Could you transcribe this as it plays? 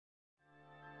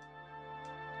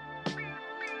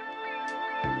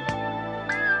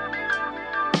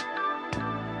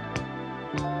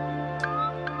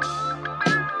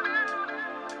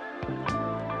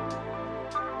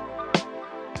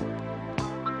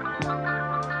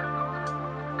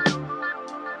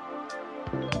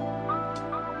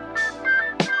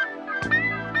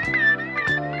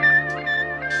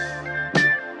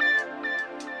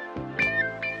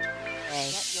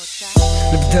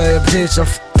بديت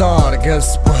في الدار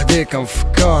جالس بوحدي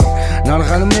كنفكر نهار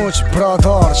غنموت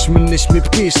برادار شمني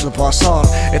ميبكيش البشر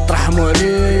يطرحمو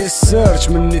عليا السر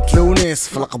شمني تلونيس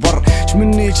في القبر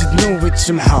شمني ذنوبي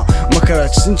تسمحها ما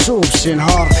كرهتش نشوف شي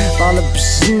نهار طالب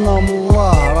بالجنة من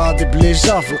الله راضي بلي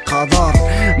جا في القدر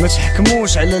ما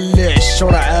تحكموش على اللي عشت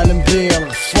ورا عالم بيا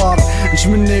الغفار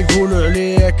نتمنى يقولوا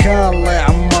عليا كان الله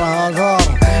يعمرها دار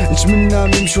نتمنى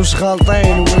ميمشوش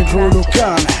غالطين ويقولوا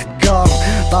كان حقار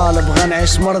طالب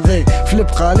غنعيش مرضي في اللي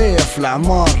بقى ليا في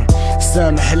العمار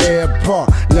سامح لي با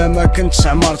لا ما كنتش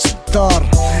عمرت الدار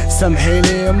سامحي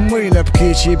لي امي لا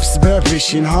بكيتي بسبابي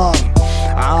شي نهار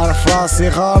عارف راسي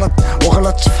غلط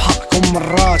وغلطت في حقكم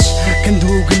مرات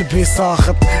كندوي قلبي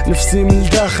ساخط نفسي من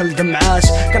الداخل دمعات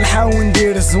كنحاول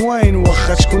ندير زوين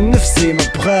واخا تكون نفسي ما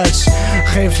بغاتش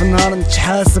خايف نهار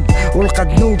نتحاسب ولقى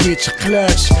ذنوبي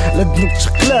تقلات لا ذنوب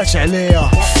تقلات عليا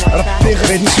ربي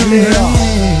غير نحميها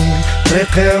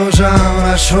طريقي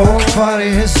وجامرة شوك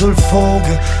فاري هزو الفوق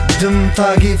دم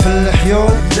طاقي في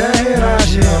الحيوط داير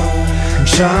راجعو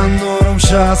مشى النور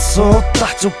ومشى الصوت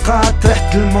تحت وبقات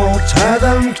ريحة الموت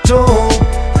هذا المكتوب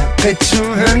بقيت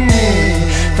مهني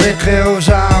طريقي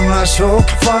وجامرة شوك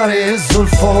فاري هزو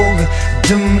الفوق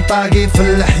دم طاقي في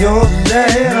الحيوط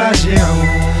داير راجعو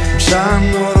مشى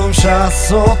النور ومشى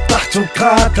الصوت تحت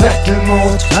وبقات ريحة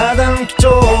الموت هذا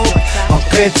المكتوب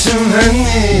بقيت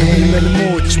مهني قبل ما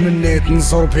نموت تمنيت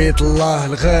نزور بيت الله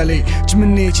الغالي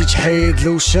تمنيت تحيد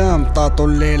لو شام طاطو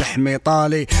الليل حمي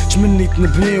طالي تمنيت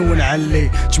نبني ونعلي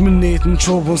تمنيت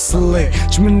نتوب ونصلي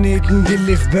تمنيت ندير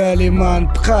اللي في بالي ما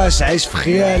نبقاش عايش في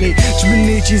خيالي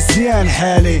تمنيت يزيان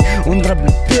حالي ونضرب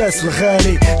البياس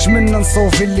الغالي تمنى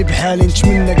نصوفي اللي بحالي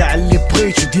نتمنى كاع اللي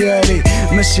بغيتو ديالي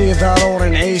ماشي ضروري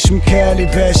نعيش مكالي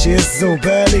باش يهزو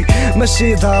بالي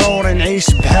ماشي ضروري نعيش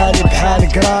بحالي بحال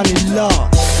قراني لا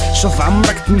شوف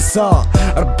عمرك تنسى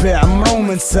ربي عمرو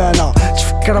ما نسانا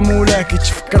تفكر مولاك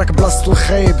يتفكرك بلاصة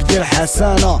الخيب ديال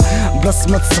حسانة بلاصة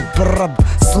ما تسب الرب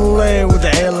صلي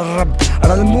ودعي للرب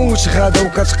راه الموت غادا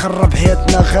وكتقرب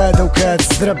حياتنا غادا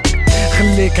وكتزرب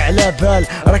خليك على بال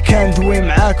راه كندوي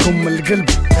معاكم من القلب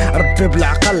ربي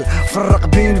بالعقل فرق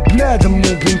بين بنادم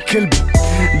وبين كلب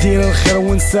دير الخير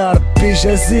ونسى ربي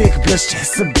جازيك بلاش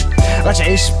تحسب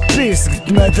غتعيش بيس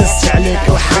قد ما دست عليك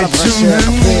الحرب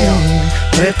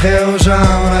طريقي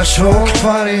وجامرة شوك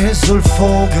فاري هزو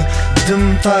الفوق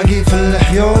دم طاقي في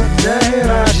الحيوط داير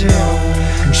راجعو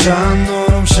مشى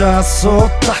النور ومشى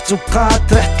الصوت تحت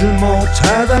وبقات ريحة الموت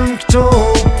هذا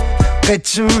المكتوب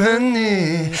بقيت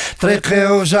مهني طريقي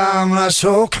وجامرة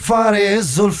شوك فاري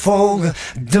هزو الفوق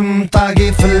دم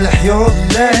طاقي في الحيوط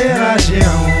داير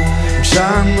راجعو مشى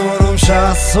النور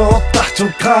ومشى الصوت تحت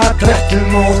وبقات ريحة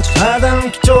الموت هذا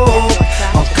المكتوب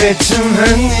بقيت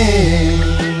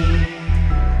مهني